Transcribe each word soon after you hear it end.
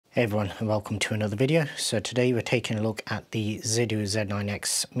Hey everyone, and welcome to another video. So today we're taking a look at the Zidoo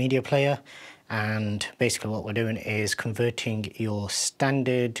Z9X media player, and basically what we're doing is converting your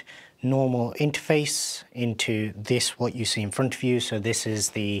standard normal interface into this, what you see in front of you. So this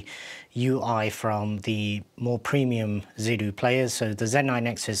is the UI from the more premium Zidoo players. So the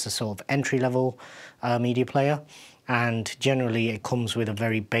Z9X is a sort of entry-level media player, and generally it comes with a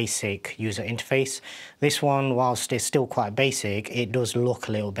very basic user interface. This one, whilst it's still quite basic, it does look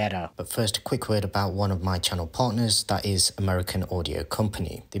a little better. But first, a quick word about one of my channel partners, that is American Audio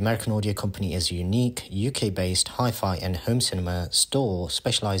Company. The American Audio Company is a unique UK-based hi-fi and home cinema store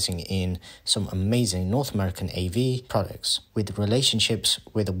specializing in some amazing North American AV products. With relationships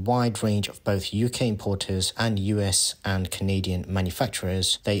with a wide range of both UK importers and US and Canadian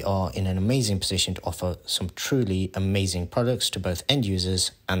manufacturers, they are in an amazing position to offer some truly amazing products to both end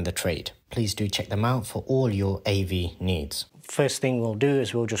users and the trade. Please do check them out for all your AV needs. First thing we'll do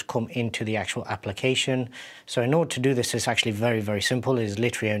is we'll just come into the actual application. So in order to do this, it's actually very simple. It's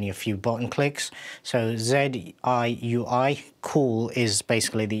literally only a few button clicks. So ZiUi Cool is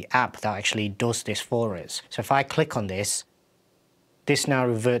basically the app that actually does this for us. So if I click on this, this now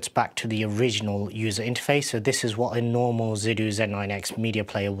reverts back to the original user interface. So this is what a normal Zidoo Z9X media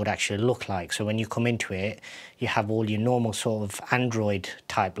player would actually look like. So when you come into it, you have all your normal sort of Android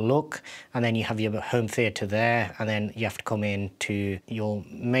type look, and then you have your home theater there, and then you have to come into your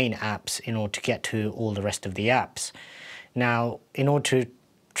main apps in order to get to all the rest of the apps. Now, in order to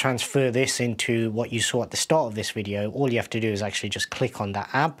transfer this into what you saw at the start of this video, all you have to do is actually just click on that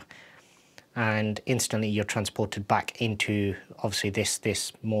app, and instantly you're transported back into obviously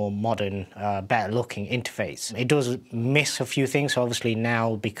this more modern, better looking interface. It does miss a few things, so obviously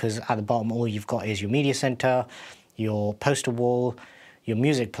now, because at the bottom all you've got is your media center, your poster wall, your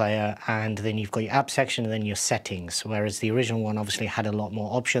music player, and then you've got your app section and then your settings, whereas the original one obviously had a lot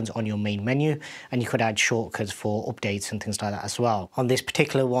more options on your main menu, and you could add shortcuts for updates and things like that as well. On this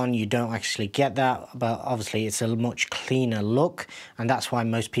particular one you don't actually get that, but obviously it's a much cleaner look, and that's why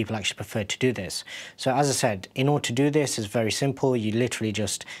most people actually prefer to do this. So as I said, in order to do this, it's very simple. You literally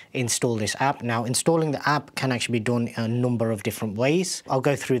just install this app. Now, installing the app can actually be done in a number of different ways. I'll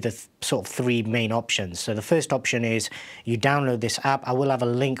go through the sort of three main options. So the first option is you download this app. I will have a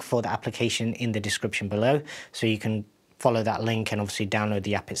link for the application in the description below, so you can follow that link and obviously download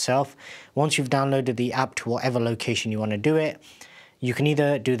the app itself. Once you've downloaded the app to whatever location you want to do it, you can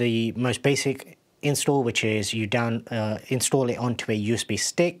either do the most basic install, which is you install it onto a USB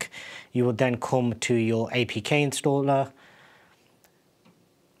stick. You would then come to your APK installer,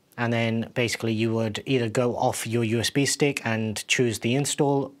 and then basically you would either go off your USB stick and choose the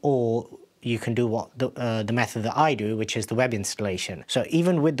install, or you can do what the method that I do, which is the web installation. So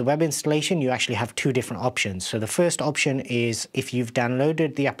even with the web installation, you actually have two different options. So the first option is if you've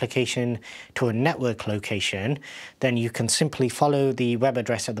downloaded the application to a network location, then you can simply follow the web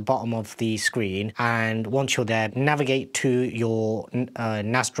address at the bottom of the screen, and once you're there, navigate to your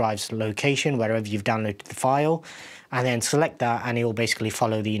NAS drive's location, wherever you've downloaded the file, and then select that, and it will basically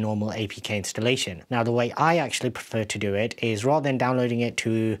follow the normal APK installation. Now, the way I actually prefer to do it is, rather than downloading it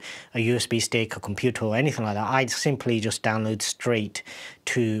to a USB stick, a computer, or anything like that, I'd simply just download straight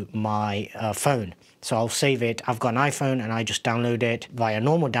to my phone. So I'll save it. I've got an iPhone and I just download it via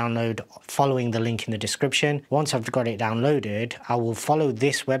normal download, following the link in the description. Once I've got it downloaded, I will follow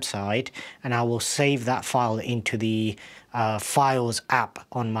this website and I will save that file into the Files app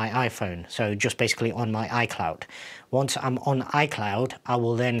on my iPhone. So just basically on my iCloud. Once I'm on iCloud, I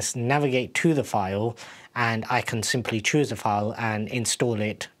will then navigate to the file, and I can simply choose a file and install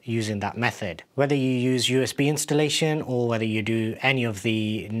it using that method. Whether you use USB installation or whether you do any of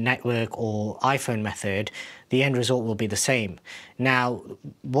the network or iPhone method, the end result will be the same. Now,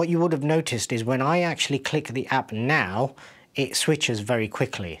 what you would have noticed is when I actually click the app now, it switches very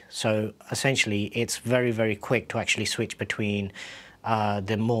quickly. So essentially it's very quick to actually switch between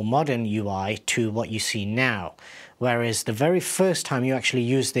the more modern UI to what you see now. Whereas the very first time you actually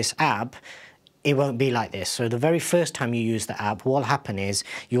use this app, it won't be like this. So the very first time you use the app, what'll happen is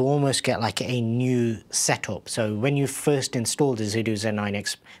you'll almost get like a new setup. So when you first install the Zidoo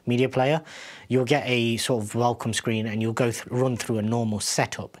Z9X media player, you'll get a sort of welcome screen and you'll go run through a normal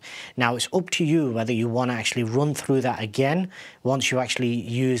setup. Now, it's up to you whether you want to actually run through that again once you actually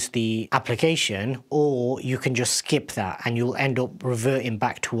use the application, or you can just skip that and you'll end up reverting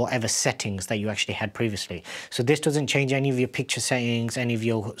back to whatever settings that you actually had previously. So this doesn't change any of your picture settings, any of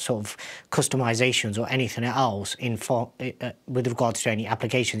your sort of customizations or anything else with regards to any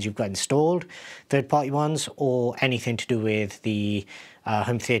applications you've got installed, third-party ones, or anything to do with the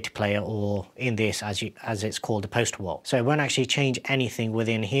home theater player, or in this as it's called, the poster wall. So it won't actually change anything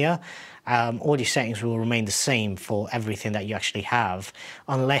within here. All your settings will remain the same for everything that you actually have,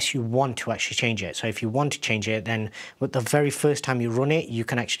 unless you want to actually change it. So if you want to change it, then with the very first time you run it, you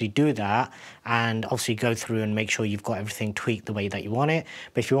can actually do that and obviously go through and make sure you've got everything tweaked the way that you want it.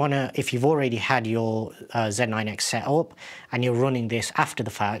 But if you've already had your Z9X set up and you're running this after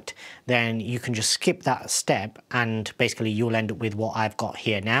the fact, then you can just skip that step and basically you'll end up with what I've got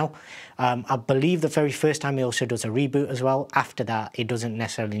here now. I believe the very first time it also does a reboot as well. After that, it doesn't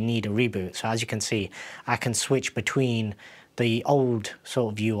necessarily need a reboot. So as you can see, I can switch between the old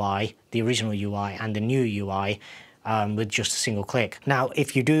sort of UI, the original UI, and the new UI with just a single click. Now,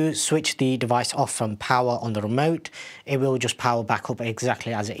 if you do switch the device off from power on the remote, it will just power back up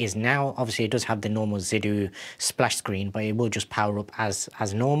exactly as it is now. Obviously, it does have the normal Zidoo splash screen, but it will just power up as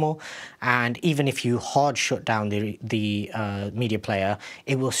normal. And even if you hard shut down the media player,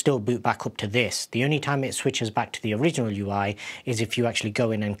 it will still boot back up to this. The only time it switches back to the original UI is if you actually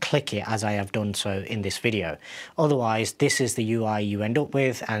go in and click it, as I have done so in this video. Otherwise, this is the UI you end up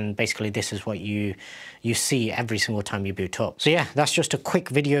with, and basically this is what you see every single time you boot up. So yeah, that's just a quick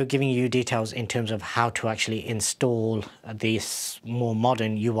video giving you details in terms of how to actually install this more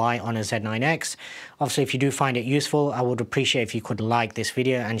modern UI on a Z9X. Obviously, if you do find it useful, I would appreciate if you could like this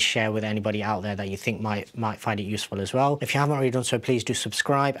video and share with anybody out there that you think might find it useful as well. If you haven't already done so, please do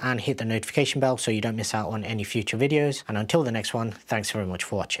subscribe and hit the notification bell so you don't miss out on any future videos. And until the next one, thanks very much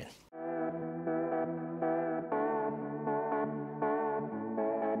for watching.